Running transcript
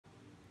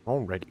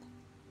Alrighty.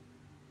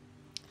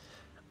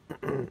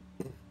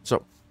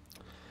 So,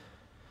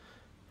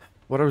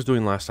 what I was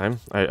doing last time,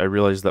 I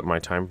realized that my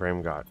time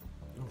frame got...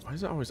 Oh, why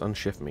does it always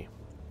unshift me?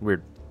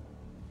 Weird.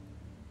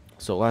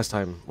 So last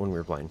time when we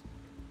were playing,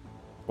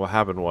 what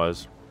happened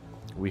was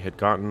we had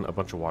gotten a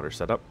bunch of water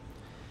set up,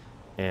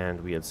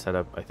 and we had set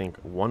up, I think,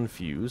 one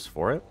fuse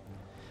for it,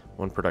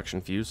 one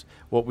production fuse.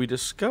 What we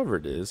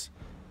discovered is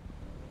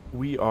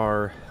we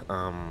are...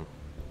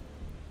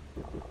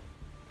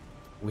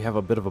 we have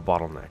a bit of a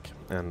bottleneck,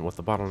 and what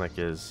the bottleneck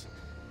is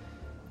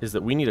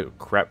that we need a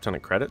crap ton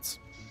of credits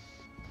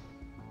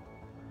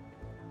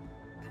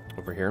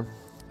over here.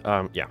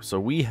 Yeah, so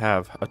we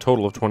have a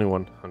total of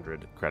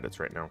 2,100 credits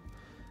right now,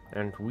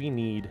 and we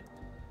need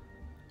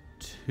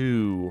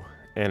 2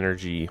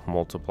 energy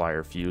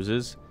multiplier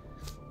fuses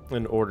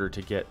in order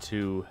to get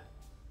to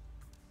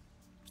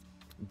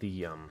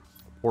the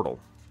portal.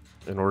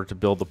 In order to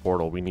build the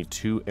portal, we need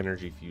 2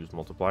 energy fuse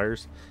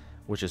multipliers,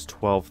 which is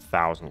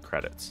 12,000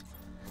 credits.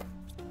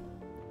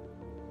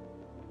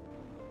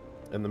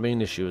 And the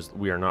main issue is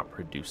we are not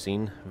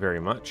producing very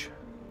much.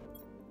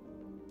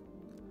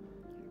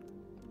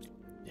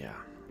 Yeah,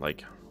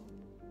 like...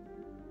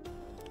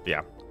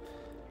 yeah.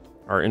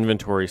 Our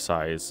inventory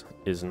size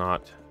is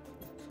not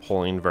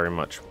pulling very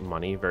much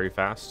money very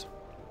fast.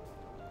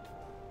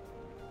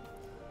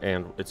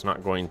 And it's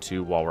not going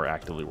to while we're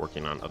actively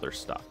working on other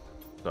stuff.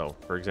 So,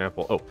 for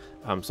example...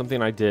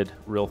 something I did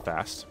real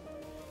fast.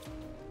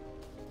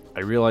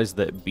 I realized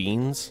that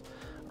beans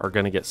are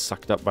going to get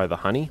sucked up by the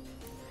honey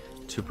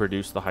to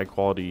produce the high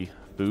quality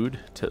food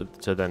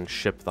to then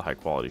ship the high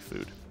quality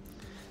food.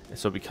 And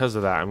so because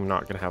of that, I'm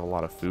not going to have a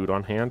lot of food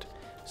on hand.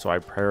 So I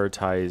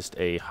prioritized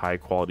a high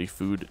quality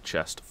food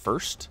chest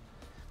first.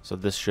 So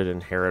this should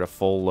inherit a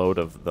full load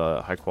of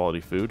the high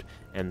quality food,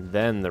 and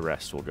then the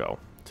rest will go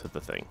to the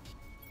thing.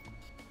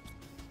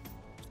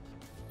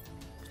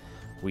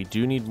 We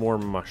do need more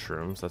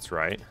mushrooms, that's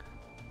right.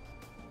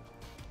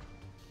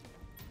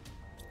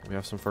 We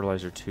have some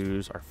fertilizer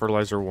 2s. Our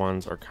fertilizer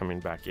 1s are coming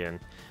back in.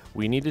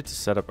 We needed to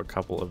set up a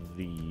couple of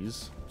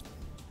these.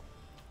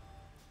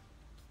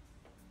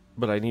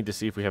 But I need to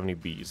see if we have any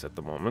bees at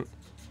the moment.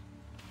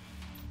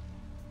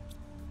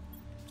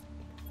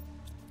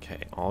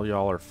 Okay, all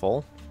y'all are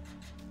full.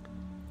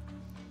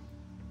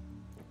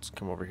 Let's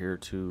come over here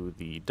to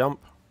the dump.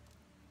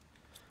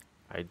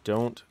 I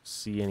don't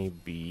see any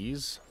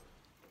bees.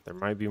 There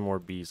might be more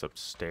bees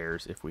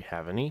upstairs if we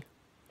have any.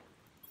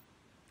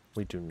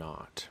 We do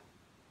not.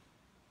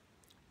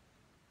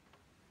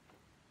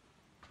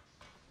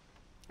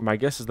 My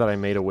guess is that I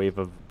made a wave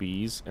of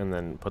bees and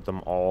then put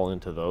them all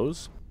into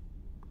those.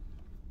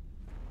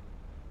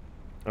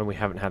 And we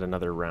haven't had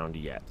another round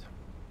yet.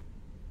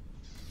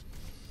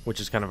 Which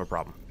is kind of a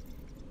problem.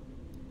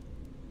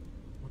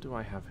 What do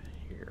I have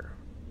here?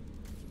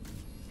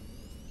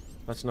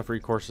 That's enough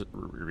resources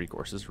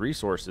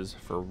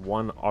for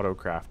 1 auto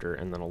crafter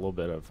and then a little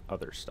bit of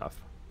other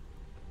stuff.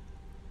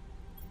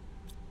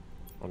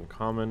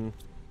 Uncommon.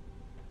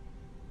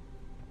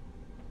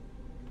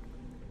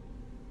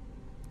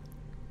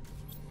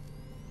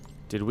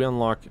 Did we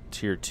unlock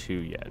tier 2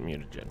 yet,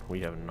 mutagen? We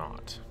have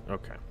not.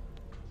 Okay.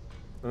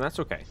 And that's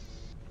okay.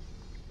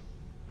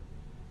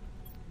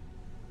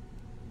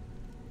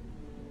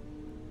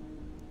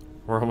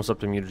 We're almost up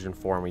to mutagen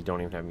 4 and we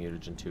don't even have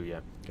mutagen 2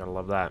 yet. Gotta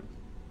love that.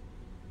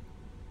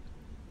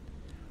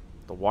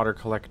 The water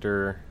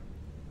collector.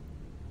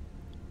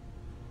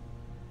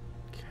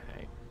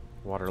 Okay.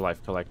 Water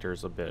life collector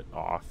is a bit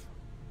off.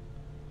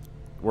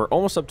 We're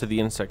almost up to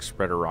the insect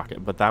spreader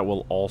rocket, but that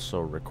will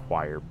also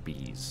require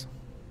bees.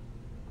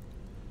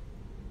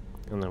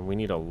 And then we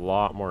need a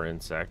lot more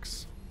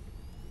insects.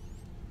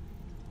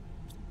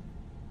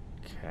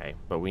 Okay,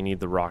 but we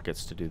need the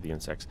rockets to do the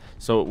insects.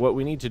 So what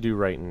we need to do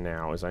right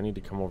now is I need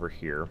to come over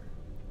here.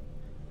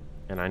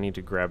 And I need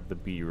to grab the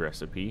bee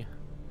recipe.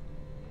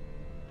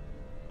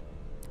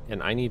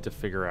 And I need to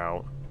figure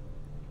out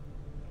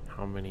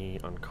how many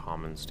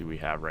uncommons do we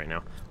have right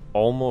now.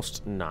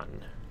 Almost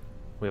none.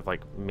 We have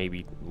like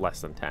maybe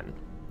less than 10.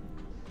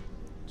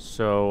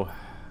 So...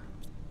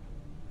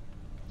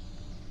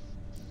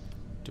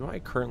 do I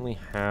currently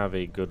have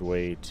a good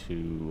way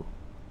to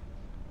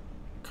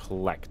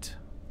collect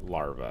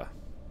larvae?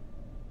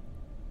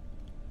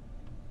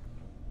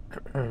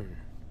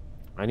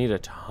 I need a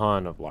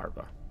ton of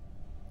larvae.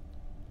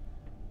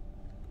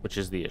 Which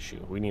is the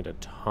issue. We need a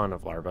ton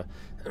of larvae.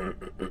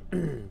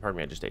 Pardon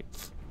me, I just ate.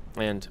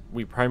 And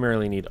we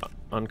primarily need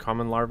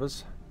uncommon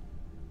larvas.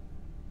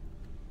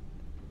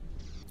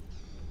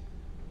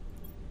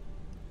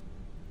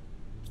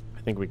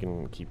 I think we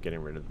can keep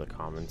getting rid of the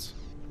commons.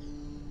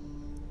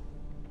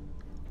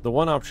 The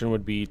one option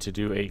would be to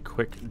do a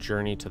quick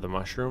journey to the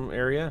mushroom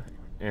area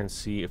and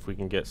see if we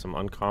can get some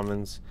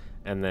uncommons,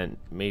 and then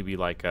maybe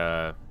like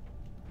a...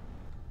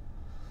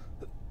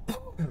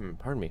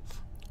 pardon me.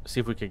 See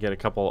if we could get a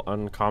couple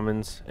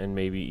uncommons and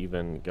maybe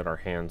even get our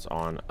hands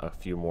on a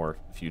few more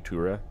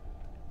Futura.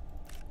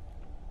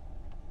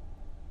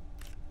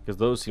 Because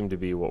those seem to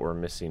be what we're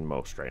missing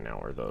most right now,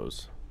 are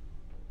those.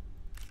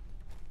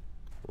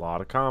 A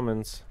lot of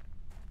commons.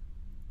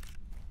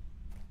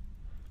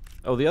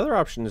 Oh, the other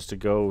option is to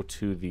go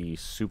to the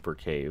super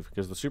cave,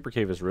 because the super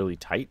cave is really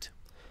tight,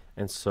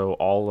 and so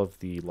all of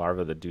the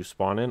larvae that do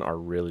spawn in are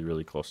really,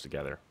 really close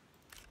together.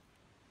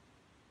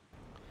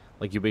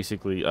 Like, you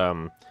basically,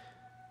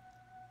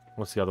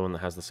 what's the other one that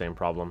has the same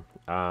problem?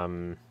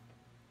 The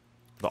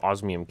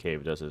osmium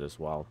cave does it as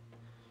well.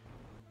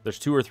 There's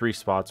 2 or 3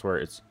 spots where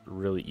it's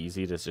really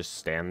easy to just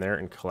stand there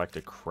and collect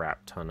a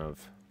crap ton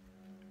of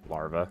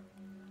larvae.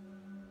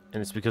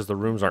 And it's because the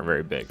rooms aren't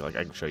very big. Like,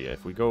 I can show you.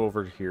 If we go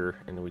over here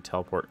and then we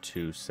teleport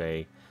to,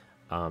 say,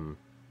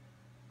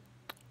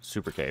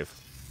 Super Cave.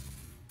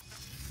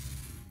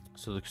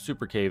 So the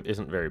Super Cave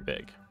isn't very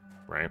big,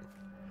 right?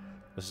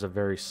 This is a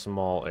very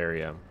small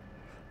area.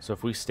 So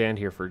if we stand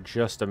here for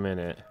just a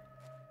minute...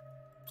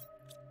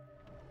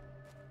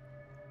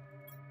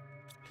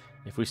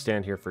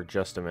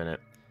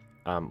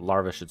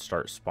 larvae should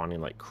start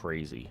spawning like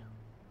crazy.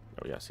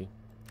 Oh, yeah, see?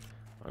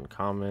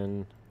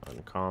 Uncommon,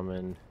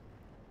 uncommon...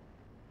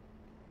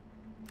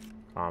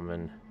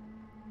 common.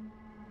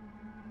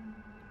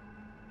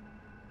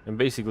 And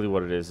basically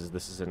what it is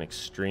this is an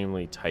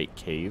extremely tight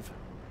cave,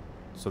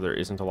 so there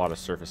isn't a lot of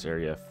surface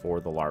area for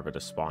the larvae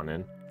to spawn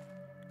in.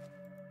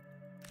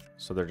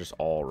 So they're just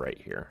all right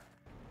here.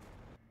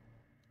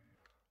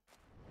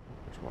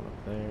 There's one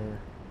up there.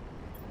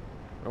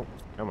 Oh,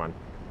 come on.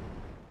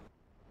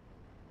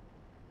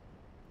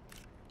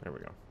 There we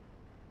go.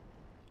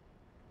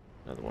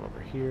 Another one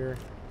over here.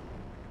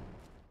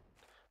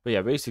 But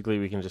yeah, basically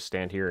we can just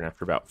stand here, and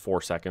after about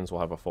 4 seconds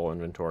we'll have a full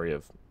inventory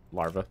of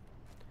larvae.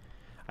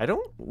 I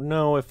don't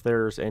know if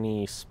there's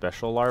any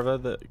special larvae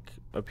that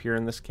appear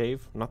in this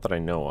cave. Not that I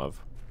know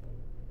of.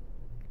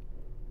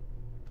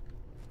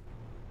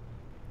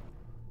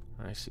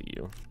 I see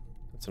you.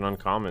 It's an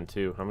uncommon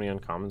too. How many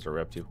uncommons are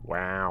we up to?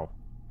 Wow.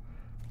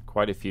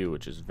 Quite a few,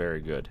 which is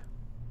very good.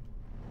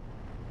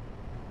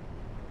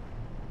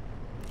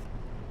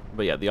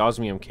 But yeah, the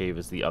osmium cave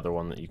is the other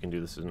one that you can do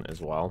this in as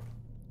well.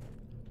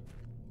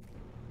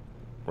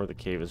 Where the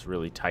cave is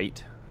really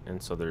tight,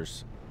 and so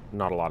there's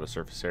not a lot of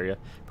surface area.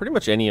 Pretty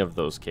much any of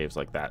those caves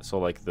like that. So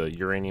like the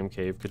uranium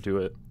cave could do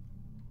it.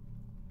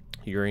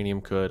 Uranium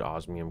could,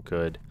 osmium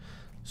could,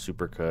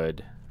 super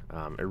could.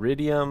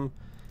 Iridium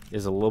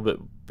is a little bit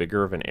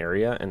bigger of an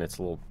area, and it's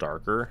a little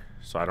darker,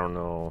 so I don't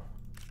know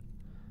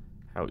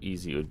how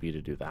easy it would be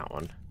to do that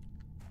one.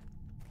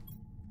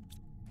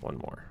 One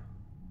more.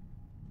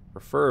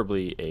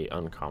 Preferably a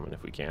uncommon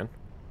if we can.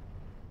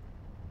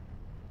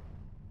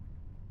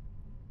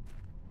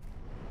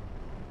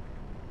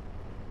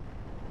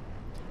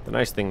 The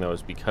nice thing, though,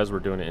 is because we're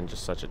doing it in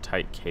just such a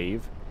tight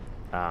cave,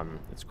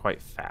 it's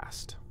quite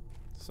fast.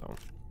 So,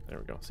 there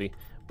we go. See,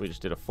 we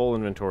just did a full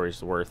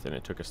inventory's worth, and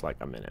it took us like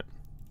a minute.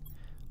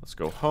 Let's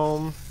go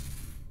home.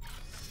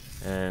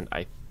 And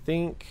I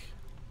think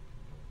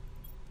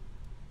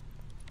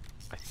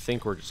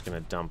we're just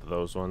going to dump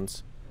those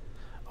ones.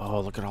 Oh,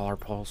 look at all our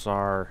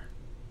pulsar.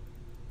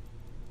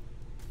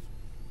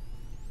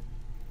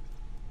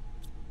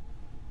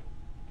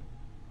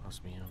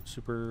 Osmium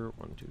super.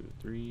 1, 2,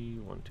 3.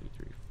 1, 2,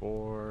 3,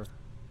 4.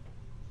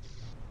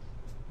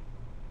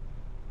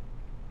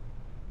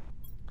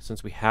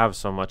 Since we have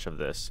so much of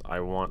this, I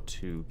want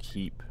to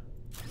keep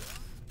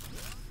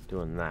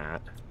doing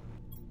that.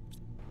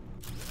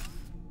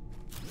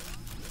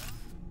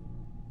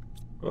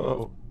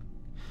 Oh.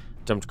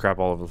 Dumped crap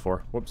all over the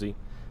floor. Whoopsie.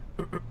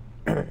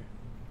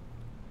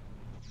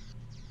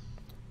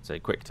 Say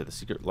quick to the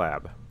secret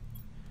lab.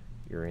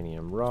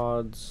 Uranium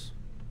rods.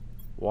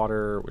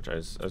 Water, which I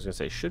was going to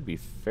say should be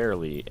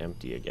fairly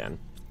empty again.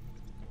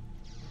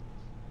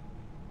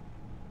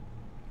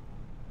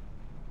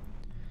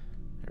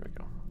 There we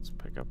go. Let's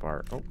pick up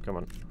our... Oh, come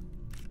on.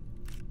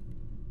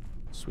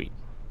 Sweet.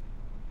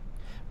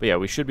 But yeah,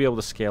 we should be able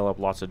to scale up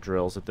lots of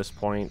drills at this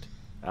point.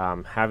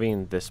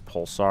 Having this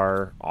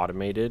pulsar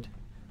automated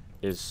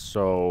is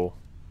so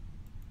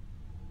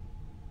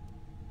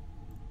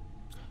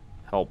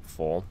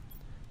helpful.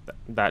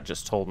 That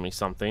just told me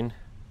something.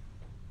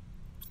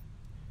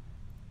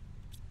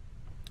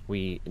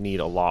 We need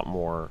a lot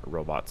more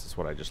robots, is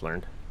what I just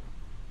learned.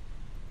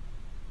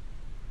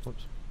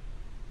 Whoops.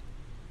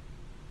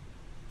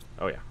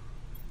 Oh, yeah.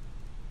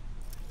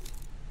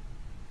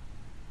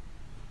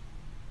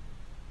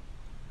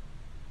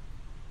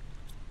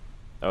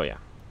 Oh, yeah.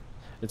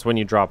 It's when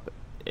you drop,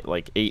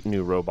 like, 8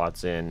 new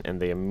robots in, and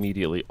they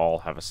immediately all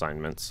have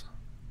assignments.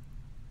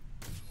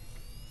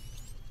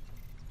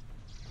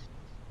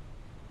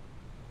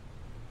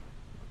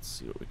 Let's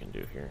see what we can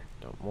do here.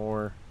 Dump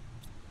more.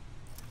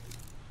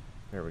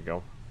 There we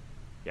go.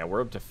 Yeah,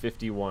 we're up to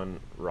 51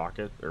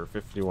 or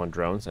 51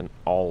 drones, and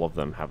all of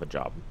them have a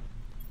job.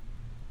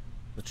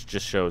 Which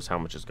just shows how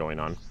much is going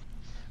on.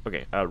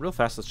 Okay, real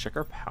fast, let's check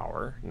our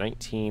power.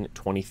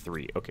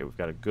 1923. Okay, we've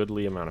got a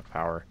goodly amount of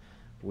power.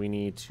 We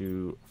need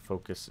to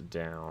focus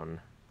down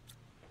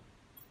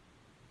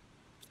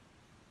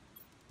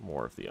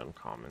more of the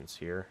uncommons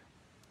here.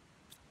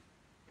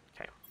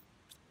 Okay.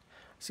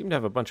 seem to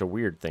have a bunch of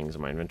weird things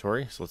in my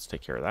inventory, so let's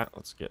take care of that.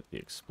 Let's get the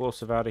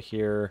explosive out of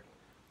here.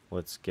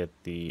 Let's get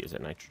the... Is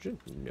it nitrogen?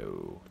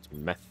 No, it's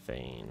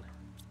methane.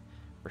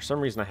 For some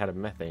reason, I had a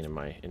methane in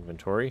my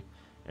inventory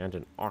and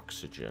an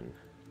oxygen.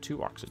 2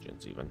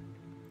 oxygens, even.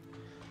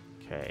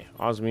 Okay,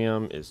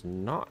 osmium is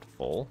not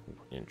full.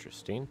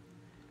 Interesting.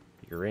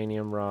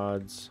 Uranium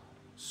rods.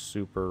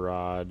 Super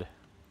rod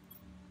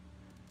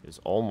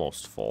is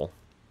almost full.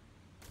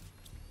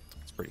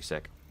 It's pretty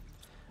sick.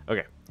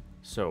 Okay,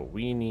 so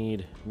we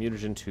need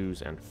mutagen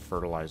 2s and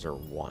fertilizer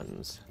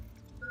 1s.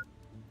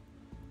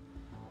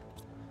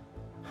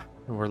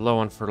 And we're low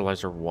on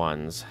fertilizer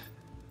 1s.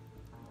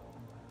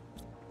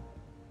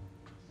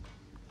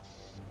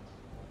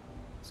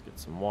 Let's get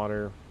some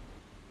water.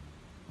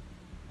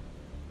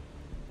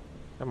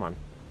 Come on.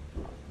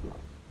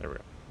 There we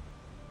go.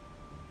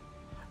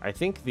 I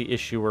think the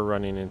issue we're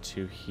running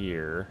into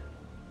here...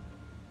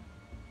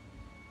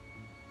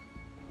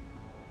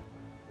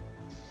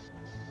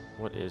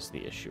 What is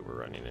the issue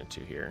we're running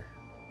into here?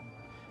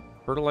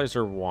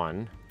 Fertilizer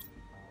 1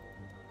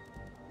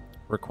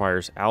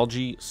 requires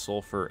algae,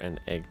 sulfur, and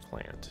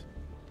eggplant.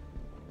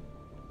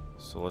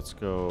 So let's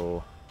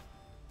go...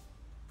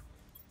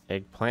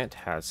 Eggplant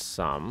has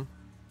some.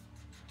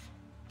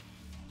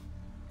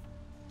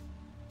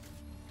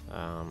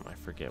 I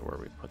forget where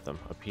we put them.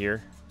 Up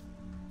here.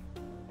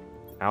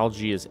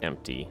 Algae is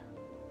empty.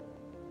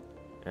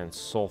 And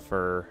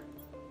sulfur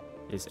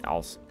is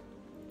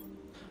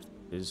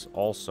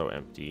also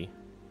empty.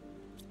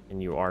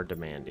 And you are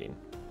demanding.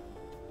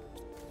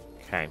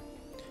 Okay.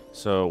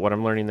 So what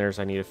I'm learning there is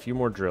I need a few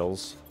more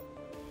drills.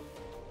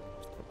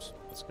 Oops,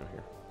 let's go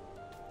here.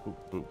 Boop,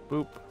 boop,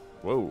 boop.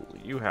 Whoa,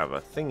 you have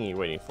a thingy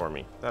waiting for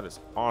me. That is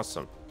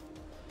awesome.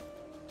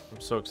 I'm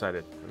so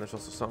excited. And there's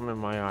also something in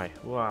my eye.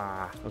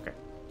 Wow. Okay.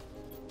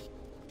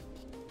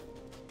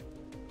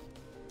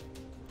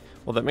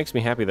 Well, that makes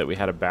me happy that we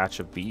had a batch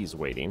of bees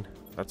waiting.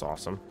 That's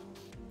awesome.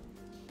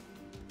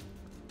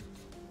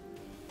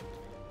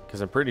 Because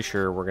I'm pretty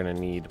sure we're going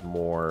to need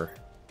more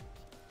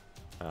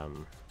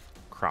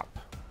crop.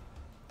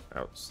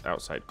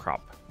 Outside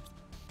crop.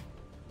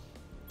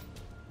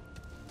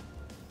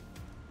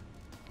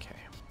 Okay.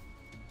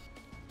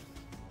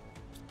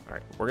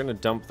 Alright, we're going to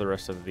dump the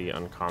rest of the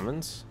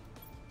uncommons.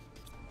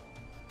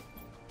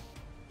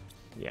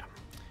 Yeah.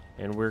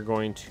 And we're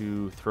going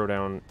to throw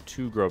down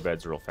 2 grow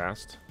beds real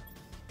fast.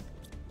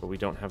 But we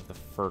don't have the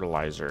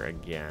fertilizer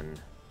again.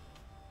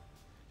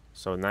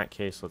 So in that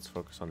case, let's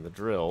focus on the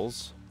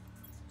drills.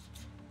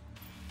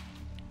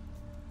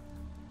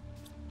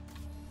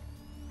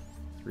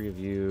 Three of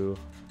you.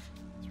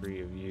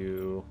 3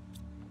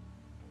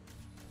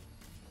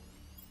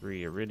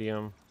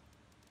 iridium.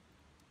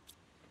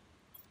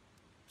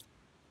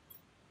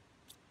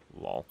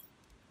 Lol.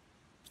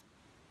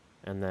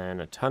 And then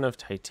a ton of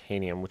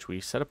titanium, which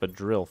we set up a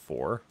drill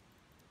for.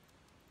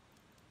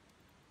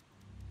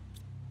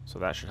 So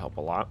that should help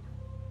a lot.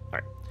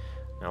 Alright.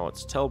 Now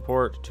let's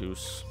teleport to...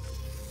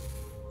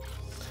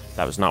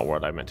 That was not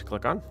what I meant to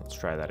click on. Let's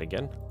try that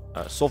again.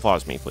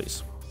 Sulfose me,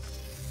 please.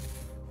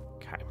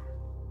 Okay.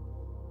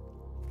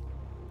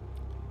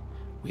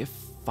 We have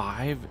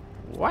 5...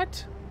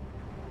 What?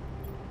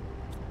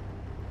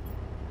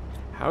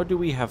 How do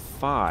we have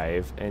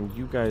 5 and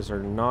you guys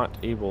are not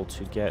able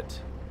to get...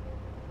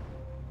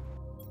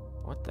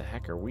 What the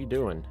heck are we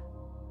doing?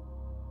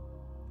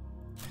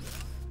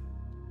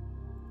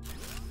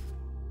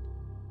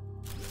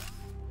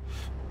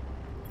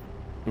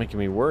 Making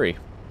me worry.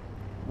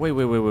 Wait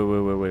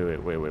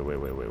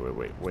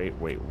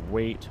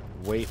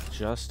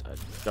just a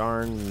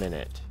darn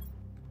minute.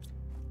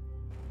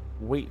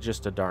 Wait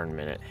just a darn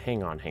minute.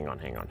 Hang on.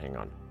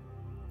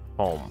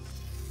 Home.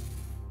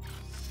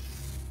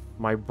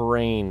 My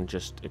brain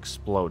just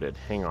exploded.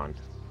 Hang on.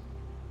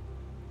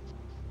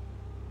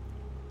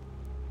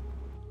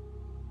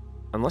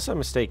 Unless I'm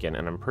mistaken,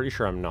 and I'm pretty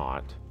sure I'm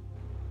not.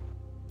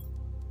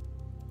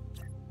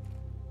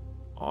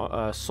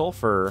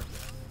 Sulfur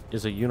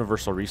is a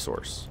universal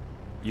resource.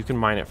 You can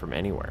mine it from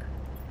anywhere.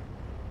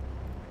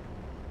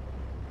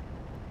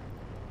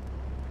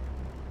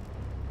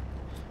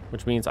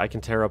 Which means I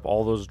can tear up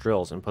all those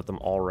drills and put them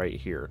all right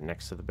here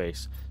next to the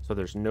base. So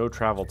there's no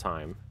travel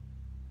time.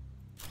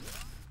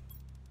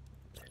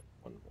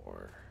 One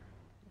more.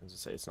 As I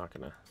say, it's not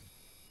gonna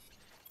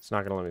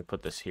let me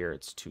put this here.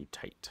 It's too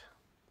tight.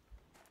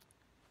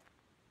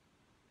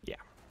 Yeah.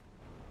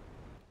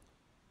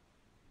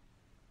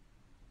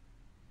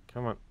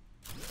 Come on.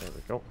 There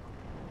we go.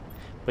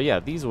 But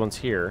yeah, these ones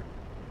here,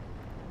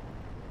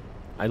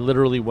 I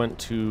literally went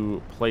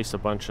to place a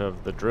bunch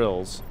of the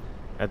drills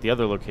at the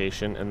other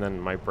location, and then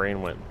my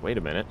brain went, wait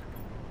a minute.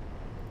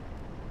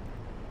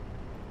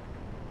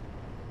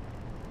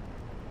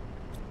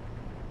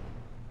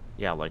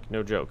 Yeah, like,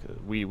 no joke.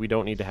 We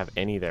don't need to have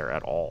any there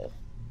at all.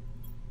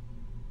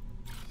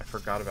 I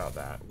forgot about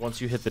that.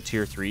 Once you hit the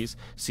tier 3s,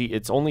 see,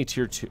 it's only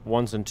tier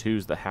 1s and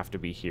 2s that have to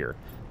be here.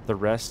 The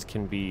rest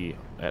can be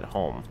at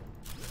home.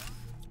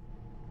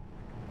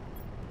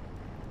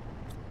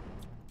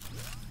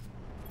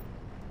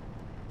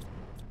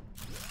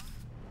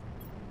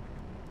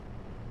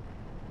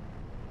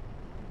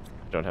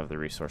 Don't have the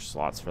resource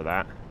slots for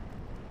that.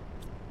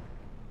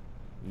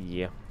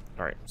 Yeah.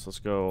 Alright, so let's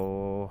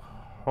go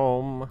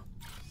home.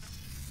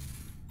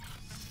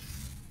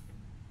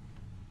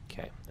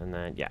 Okay, and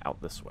then, yeah,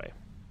 out this way.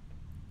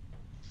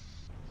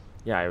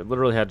 Yeah, I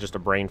literally had just a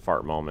brain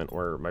fart moment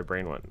where my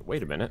brain went,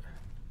 wait a minute.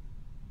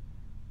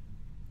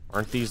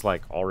 Aren't these,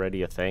 like,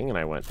 already a thing? And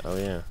I went, oh,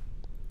 yeah.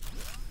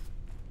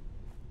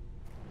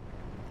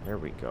 There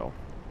we go.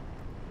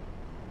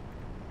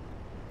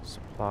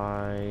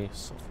 Supply,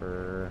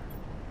 sulfur.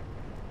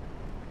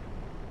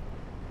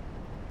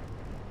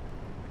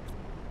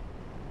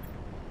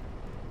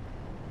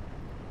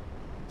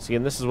 See,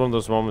 and this is one of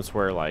those moments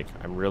where, like,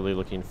 I'm really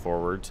looking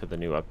forward to the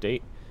new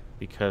update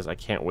because I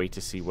can't wait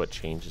to see what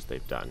changes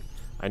they've done.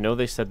 I know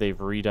they said they've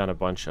redone a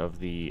bunch of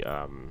the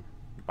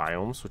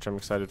biomes, which I'm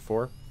excited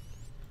for.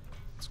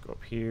 Let's go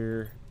up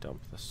here,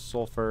 dump the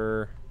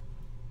sulfur.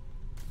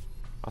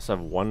 I also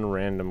have one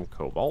random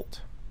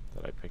cobalt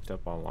that I picked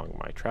up along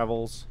my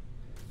travels.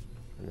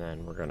 And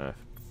then we're going to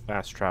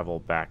fast travel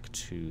back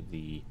to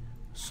the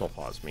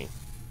sulfosme.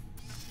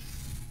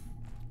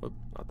 Oop,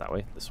 not that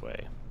way, this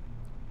way.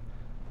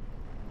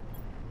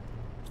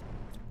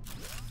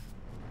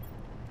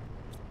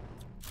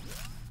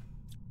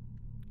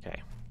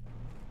 Okay.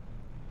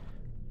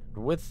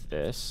 With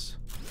this,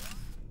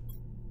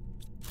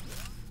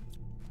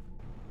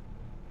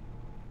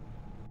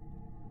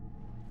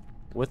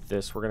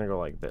 we're going to go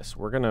like this.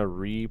 We're going to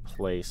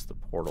replace the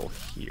portal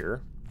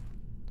here.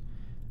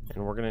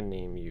 And we're going to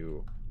name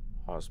you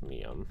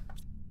osmium.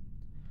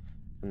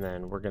 And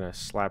then we're going to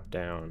slap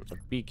down a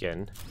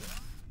beacon.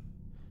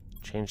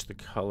 Change the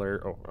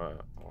color.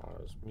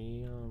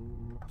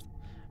 Osmium.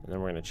 And then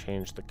we're going to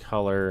change the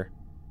color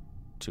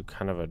to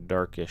kind of a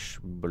darkish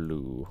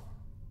blue.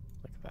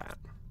 Like that.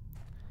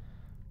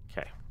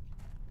 Okay.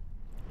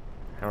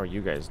 How are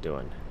you guys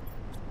doing?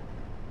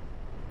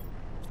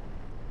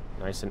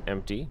 Nice and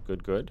empty.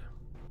 Good, good.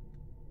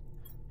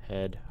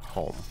 Head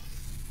home.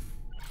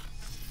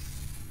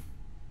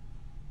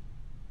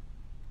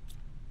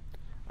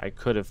 I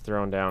could have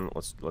thrown down...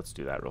 Let's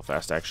do that real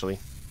fast, actually.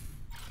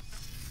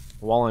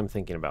 While I'm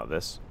thinking about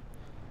this,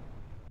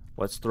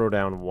 let's throw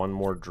down one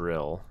more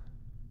drill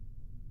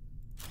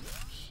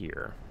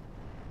here.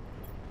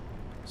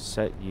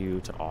 Set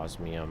you to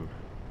osmium.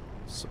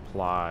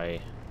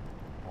 Supply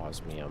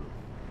osmium.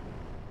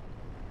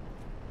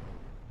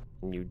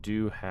 And you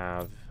do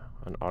have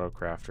an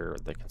autocrafter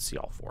that can see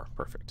all four.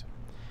 Perfect.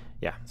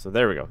 Yeah, so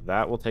there we go.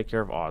 That will take care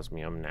of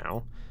osmium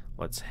now.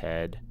 Let's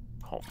head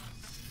home.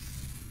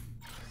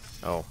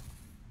 Oh.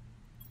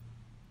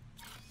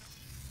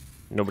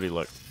 Nobody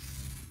looked.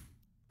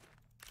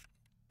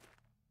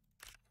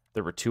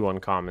 There were two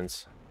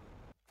uncommons.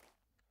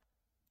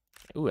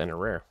 Ooh, and a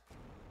rare.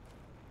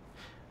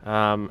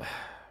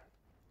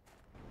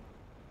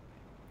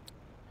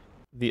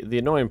 The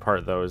annoying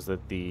part, though, is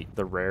that the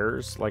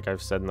rares, like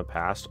I've said in the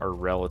past, are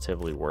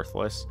relatively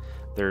worthless.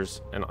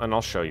 There's, and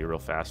I'll show you real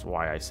fast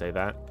why I say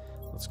that.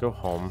 Let's go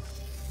home.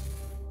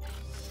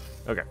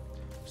 Okay,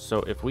 so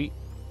if we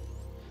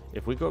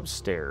go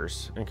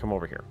upstairs and come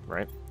over here,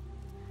 right?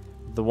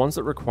 The ones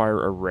that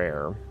require a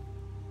rare...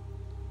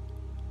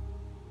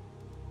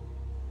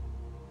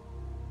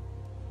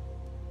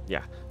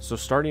 Yeah, so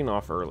starting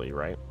off early,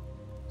 right?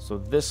 So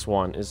this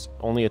one is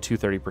only a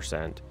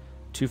 230%,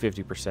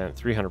 250%,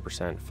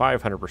 300%,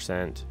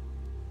 500%.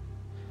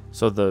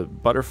 So the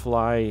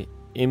butterfly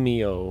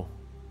imeo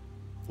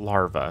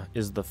larva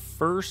is the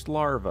first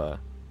larva,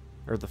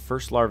 or the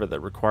first larva that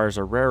requires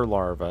a rare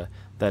larva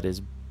that is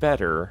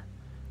better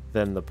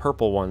than the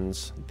purple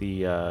ones,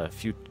 the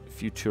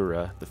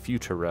Futura.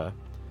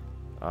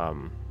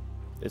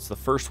 It's the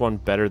first one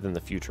better than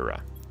the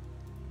Futura.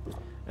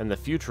 And the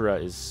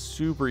Futura is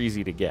super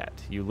easy to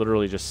get. You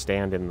literally just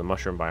stand in the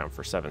mushroom biome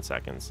for 7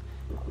 seconds,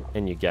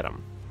 and you get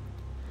them.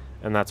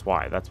 And that's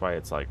why. That's why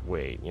it's like,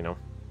 wait, you know?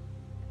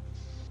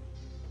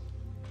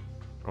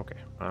 Okay.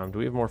 Do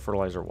we have more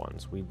fertilizer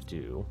 1s? We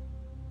do.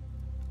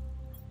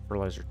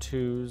 Fertilizer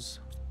 2s.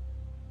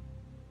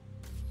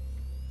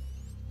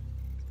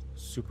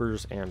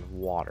 Supers and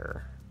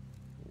water.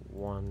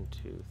 1,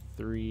 2,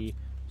 3.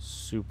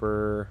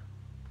 Super.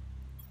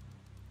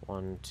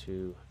 1,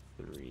 2,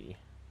 3.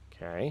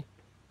 Okay.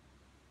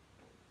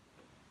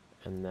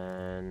 And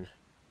then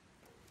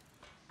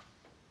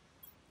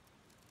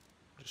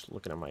just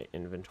looking at my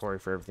inventory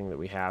for everything that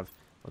we have.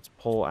 Let's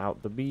pull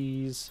out the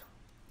bees.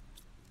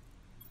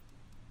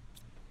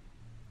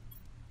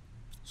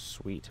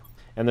 Sweet.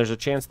 And there's a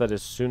chance that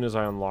as soon as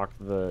I unlock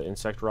the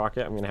insect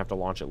rocket, I'm going to have to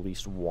launch at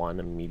least one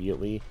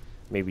immediately.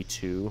 Maybe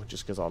two,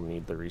 just because I'll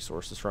need the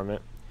resources from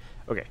it.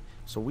 Okay,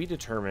 so we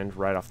determined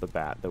right off the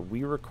bat that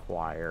we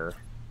require...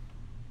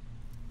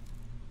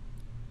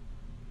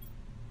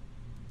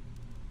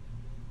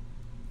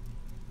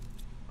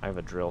 I have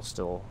a drill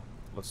still.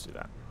 Let's do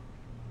that.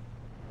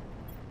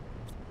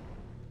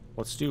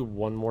 Let's do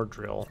one more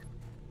drill.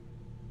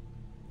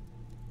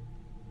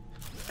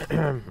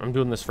 I'm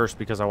doing this first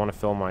because I want to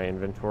fill my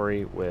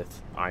inventory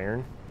with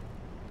iron.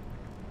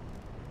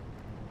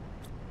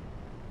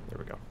 There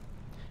we go.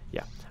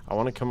 Yeah, I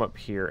want to come up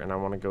here and I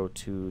want to go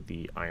to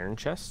the iron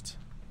chest.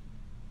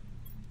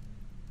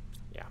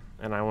 Yeah,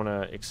 and I want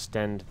to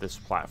extend this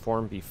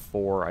platform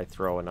before I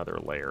throw another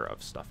layer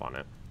of stuff on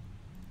it.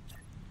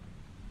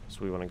 So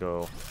we want to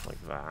go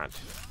like that.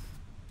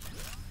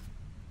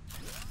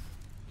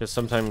 Because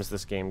sometimes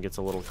this game gets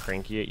a little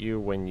cranky at you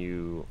when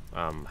you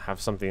have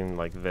something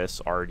like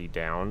this already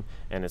down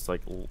and it's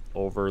like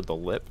over the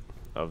lip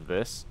of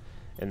this,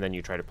 and then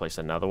you try to place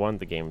another one.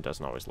 The game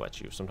doesn't always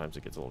let you. Sometimes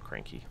it gets a little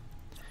cranky.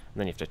 And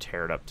then you have to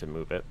tear it up to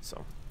move it,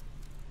 so.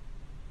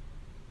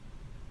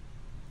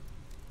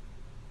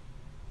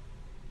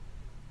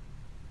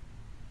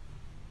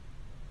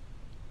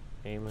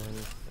 Amen.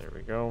 There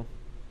we go.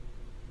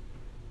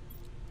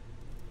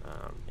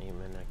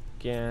 Amen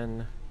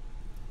again.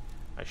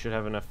 I should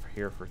have enough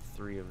here for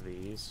 3 of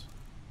these.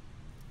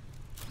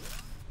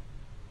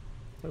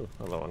 Oh,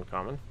 hello,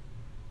 uncommon.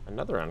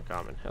 Another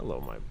uncommon. Hello,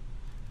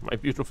 my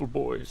beautiful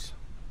boys.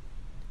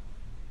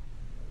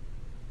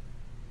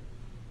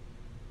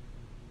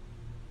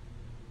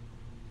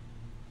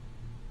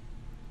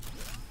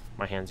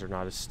 My hands are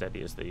not as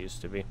steady as they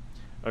used to be.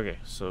 Okay,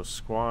 so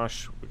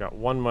squash. We got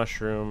 1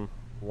 mushroom,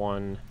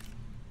 1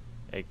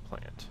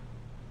 eggplant.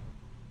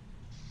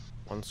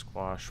 1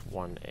 squash,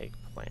 1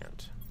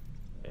 eggplant.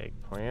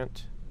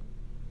 Eggplant,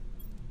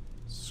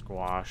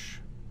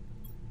 squash,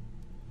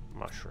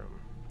 mushroom.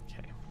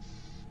 Okay.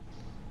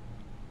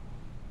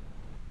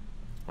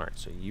 Alright,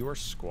 so you are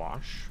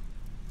squash,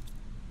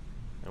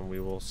 and we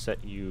will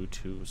set you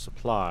to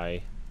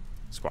supply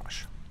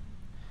squash.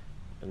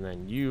 And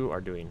then you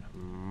are doing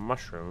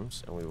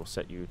mushrooms, and we will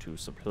set you to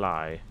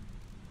supply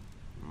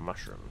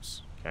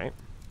mushrooms. Okay.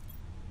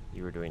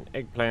 You are doing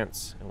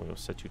eggplants, and we will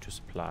set you to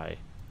supply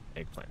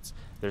eggplants.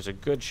 There's a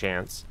good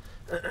chance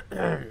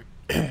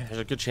there's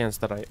a good chance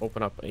that I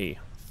open up a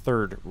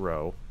 3rd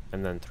row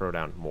and then throw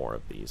down more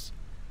of these.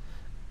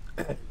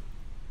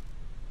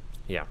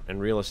 Yeah, and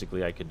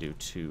realistically I could do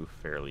 2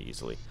 fairly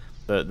easily.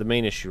 The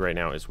main issue right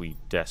now is we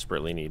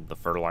desperately need the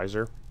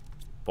fertilizer,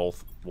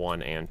 both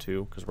 1 and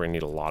 2, because we're gonna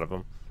need a lot of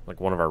them. Like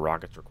one of our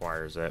rockets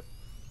requires it,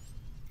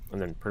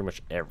 and then pretty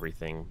much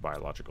everything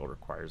biological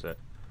requires it.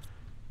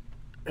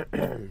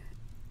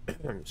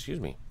 Excuse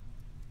me.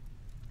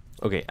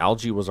 Okay,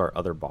 algae was our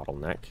other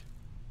bottleneck.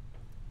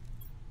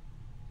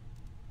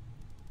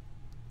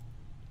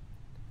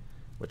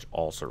 Which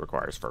also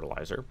requires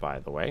fertilizer, by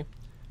the way.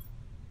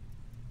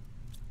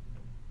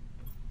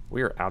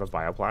 We are out of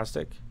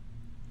bioplastic.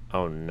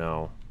 Oh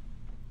no.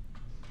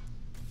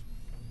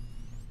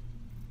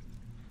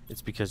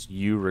 It's because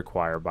you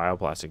require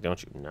bioplastic,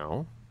 don't you?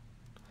 No.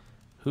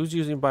 Who's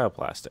using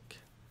bioplastic?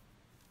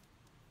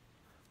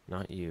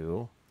 Not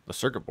you. The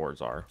circuit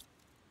boards are.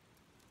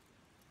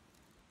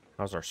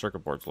 How's our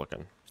circuit boards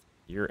looking?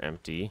 You're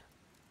empty.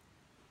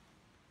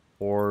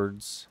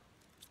 Boards.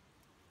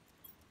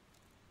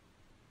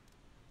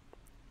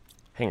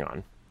 Hang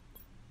on.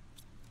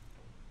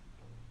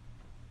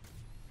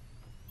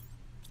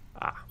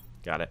 Ah,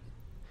 got it.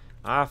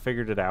 I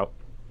figured it out.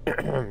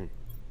 I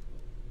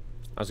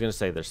was going to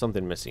say, there's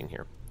something missing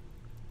here.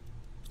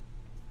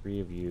 3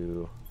 of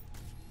you.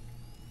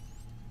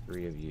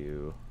 3 of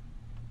you.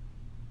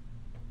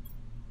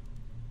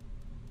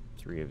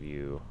 3 of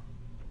you.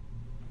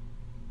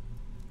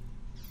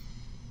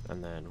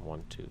 And then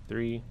 1, 2,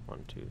 3.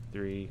 1, 2,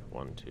 3.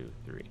 1, 2,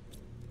 3.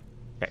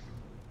 Okay.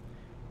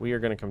 We are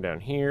going to come down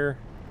here.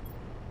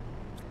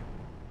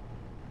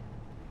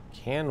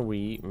 Can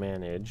we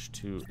manage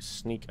to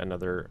sneak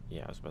another...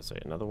 Yeah, I was about to say,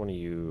 another one of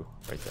you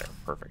right there.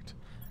 Perfect.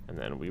 And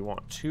then we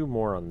want 2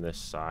 more on this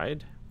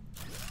side.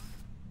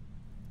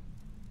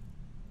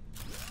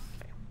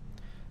 Okay.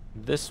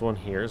 This one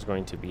here is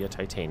going to be a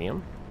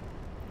titanium.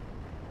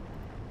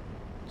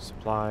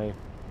 Supply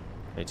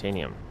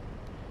titanium.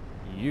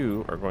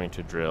 You are going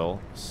to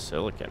drill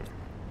silicon.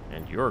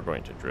 And you're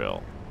going to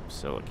drill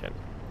silicon.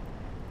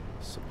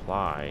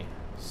 Supply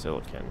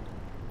silicon.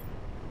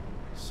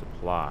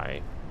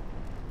 Supply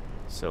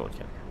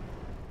silicon.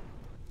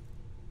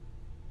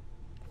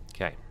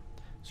 Okay.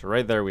 So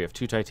right there we have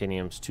 2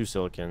 titaniums, 2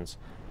 silicons,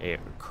 a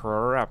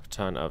crap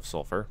ton of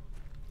sulfur,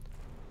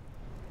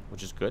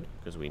 which is good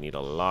because we need a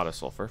lot of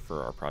sulfur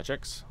for our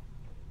projects.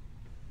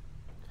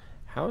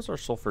 How is our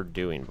sulfur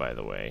doing, by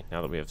the way,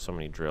 now that we have so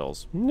many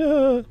drills?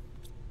 No.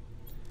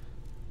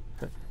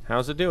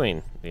 How's it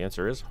doing? The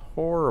answer is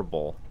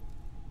horrible.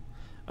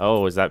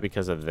 Oh, is that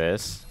because of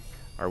this?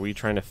 Are we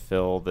trying to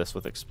fill this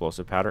with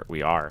explosive powder?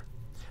 We are.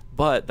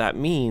 But that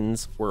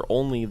means we're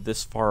only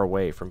this far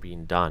away from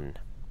being done.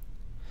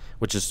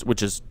 Which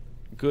is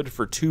good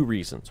for 2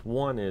 reasons.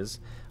 One is,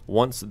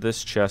 once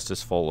this chest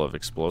is full of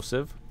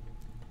explosive,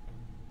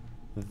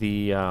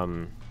 the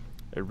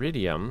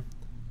iridium,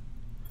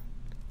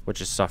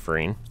 which is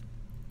suffering,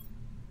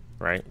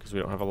 right? Because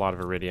we don't have a lot of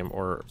iridium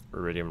or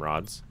iridium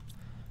rods.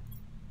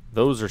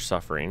 Those are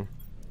suffering,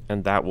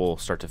 and that will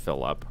start to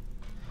fill up.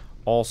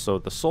 Also,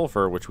 the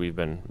sulfur, which we've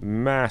been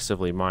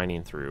massively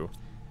mining through,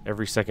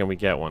 every second we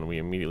get one, we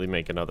immediately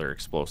make another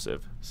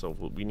explosive. So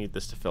we need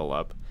this to fill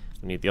up.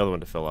 We need the other one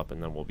to fill up,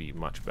 and then we'll be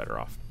much better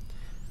off.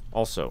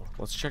 Also,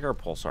 let's check our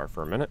pulsar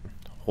for a minute.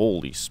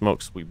 Holy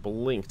smokes, we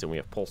blinked and we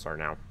have pulsar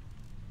now.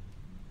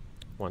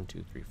 1,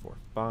 2, 3, 4,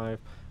 5.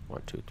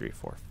 1, 2, 3,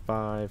 4,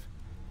 5.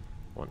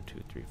 1,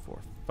 2, 3,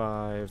 4,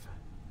 5.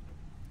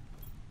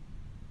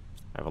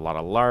 I have a lot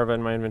of larvae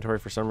in my inventory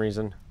for some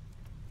reason.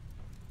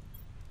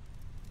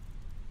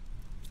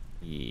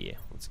 Yeah,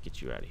 let's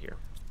get you out of here.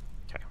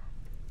 Okay.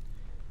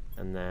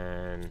 And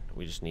then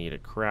we just need a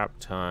crap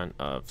ton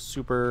of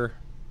super.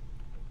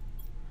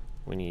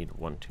 We need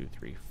 1, 2,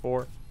 3,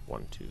 4.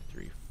 1, 2,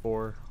 3,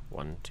 4.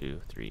 1,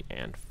 2, 3,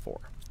 and 4.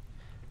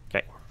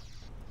 Okay.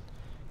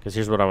 Because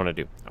here's what I want to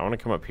do. I want to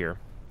come up here,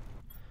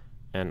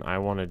 and I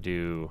want to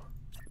do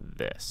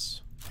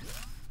this.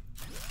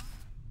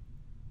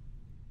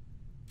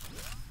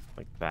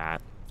 Like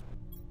that.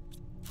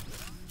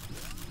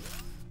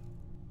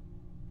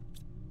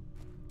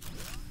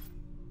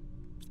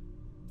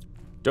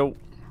 Dope.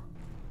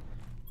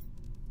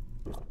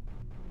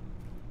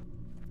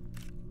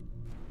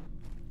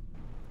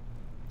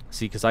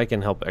 See, because I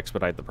can help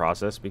expedite the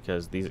process,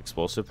 because these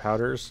explosive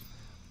powders,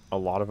 a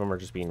lot of them are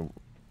just being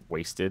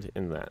wasted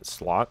in that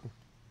slot.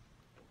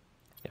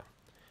 Yeah.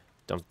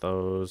 Dump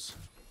those.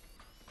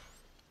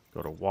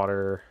 Go to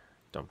water.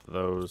 Dump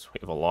those. We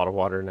have a lot of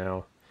water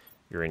now.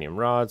 Uranium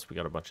rods. We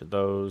got a bunch of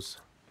those.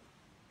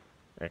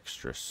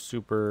 Extra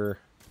super.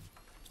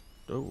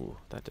 Oh,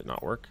 that did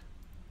not work.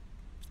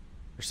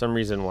 For some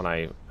reason when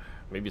I...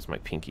 Maybe it's my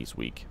pinky's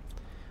weak.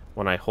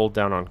 When I hold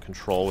down on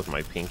control with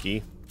my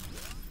pinky...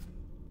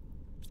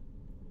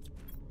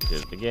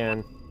 Did it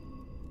again.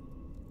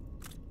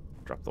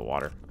 Drop the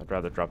water. I'd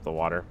rather drop the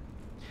water.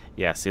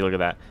 Yeah, see, look at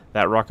that.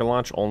 That rocket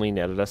launch only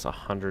netted us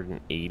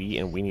 180,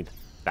 and we need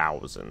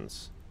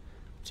thousands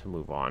to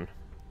move on.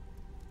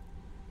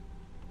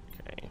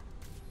 Okay.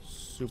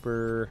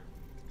 Super.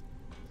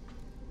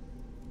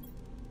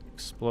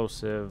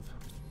 Explosive.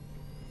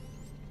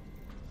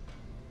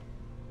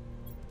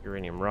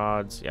 Uranium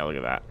rods. Yeah, look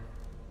at that.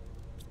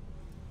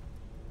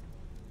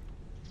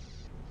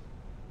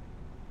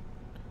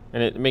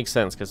 And it makes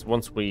sense, because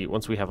once we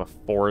have a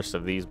forest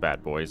of these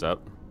bad boys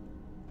up,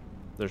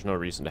 there's no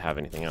reason to have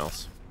anything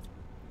else.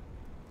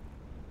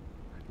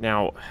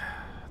 Now,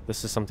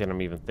 this is something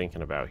I'm even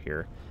thinking about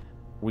here.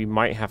 We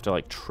might have to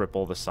like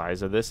triple the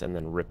size of this and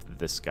then rip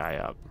this guy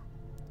up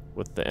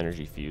with the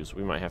energy fuse.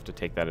 We might have to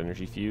take that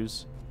energy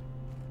fuse.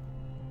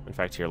 In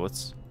fact, here,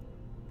 let's...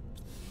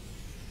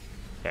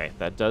 Okay,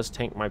 that does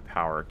tank my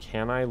power.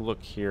 Can I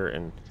look here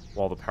and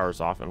while the power's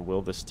off, and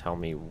will this tell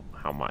me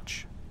how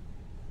much?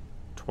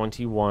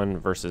 21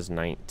 versus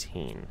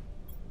 19.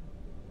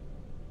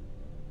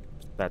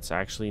 That's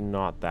actually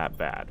not that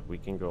bad. We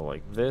can go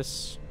like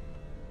this,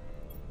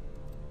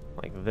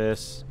 and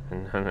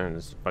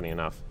it's funny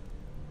enough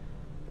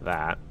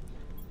that,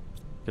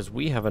 because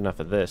we have enough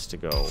of this to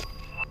go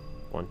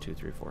 1, 2,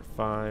 3, 4,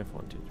 5,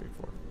 1, 2, 3,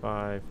 4,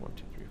 5, 1,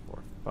 2, 3,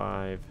 4,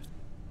 5,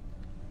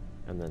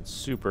 and then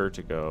super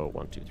to go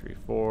 1, 2, 3,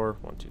 4,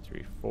 1, 2,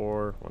 3,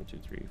 4, 1, 2,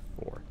 3,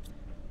 4.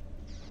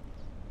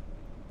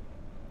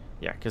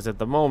 Yeah, because at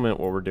the moment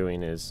what we're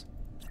doing is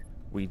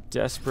we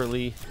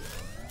desperately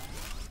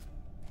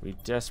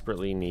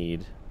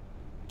need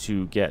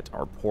to get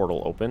our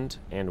portal opened,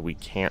 and we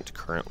can't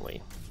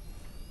currently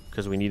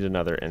because we need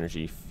another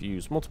energy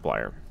fuse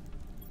multiplier.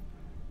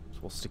 So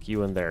we'll stick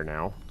you in there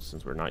now,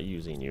 since we're not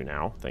using you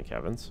now, thank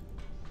heavens.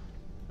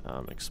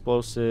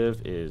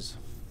 Explosive is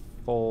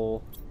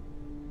full.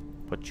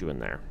 Put you in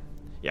there.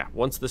 Yeah,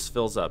 once this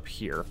fills up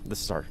here,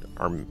 this is our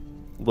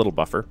little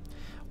buffer.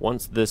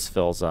 Once this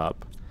fills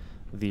up,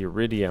 the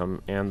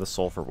iridium and the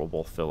sulfur will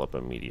both fill up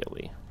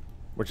immediately,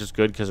 which is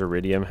good because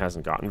iridium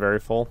hasn't gotten very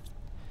full,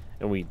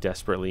 and we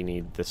desperately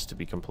need this to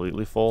be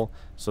completely full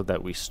so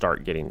that we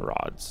start getting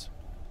rods.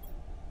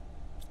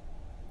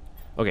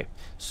 Okay,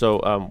 so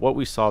what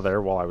we saw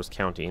there while I was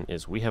counting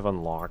is we have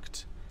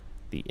unlocked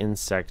the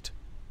insect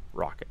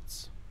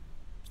rockets.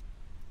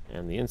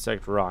 And the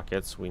insect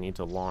rockets, we need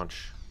to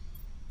launch...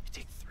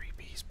 They take 3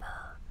 bees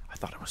per. I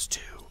thought it was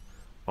 2.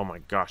 Oh my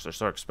gosh, they're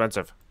so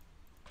expensive.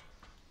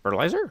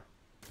 Fertilizer?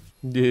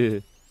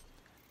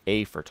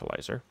 A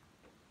fertilizer.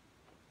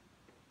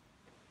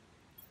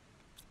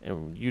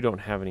 And you don't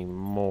have any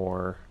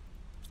more.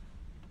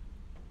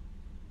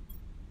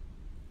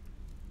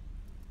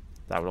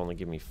 That would only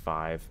give me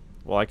 5.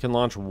 Well, I can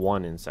launch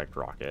 1 insect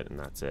rocket, and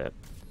that's it.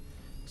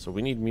 So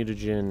we need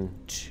mutagen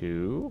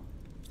 2,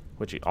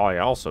 which I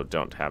also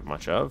don't have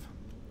much of.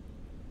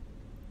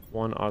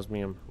 1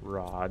 osmium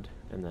rod,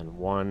 and then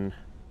 1...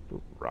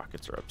 Ooh,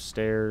 rockets are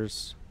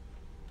upstairs.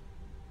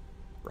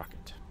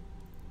 Rocket,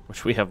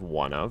 which we have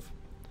 1 of.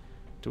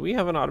 Do we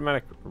have an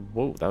automatic...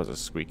 Whoa, that was a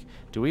squeak.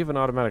 Do we have an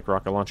automatic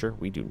rocket launcher?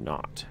 We do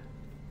not.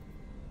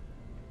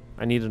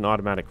 I need an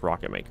automatic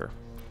rocket maker.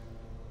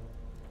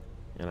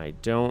 And I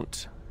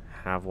don't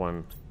have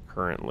one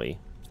currently.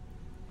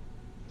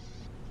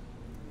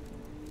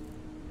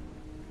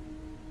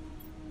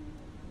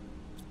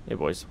 Hey,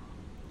 boys.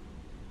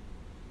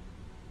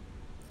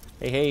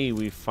 Hey,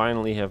 we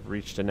finally have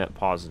reached a net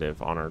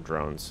positive on our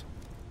drones.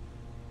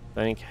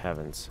 Thank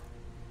heavens.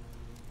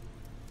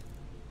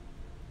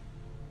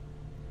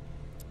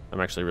 I'm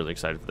actually really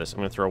excited for this. I'm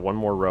going to throw one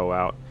more row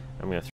out. I'm going to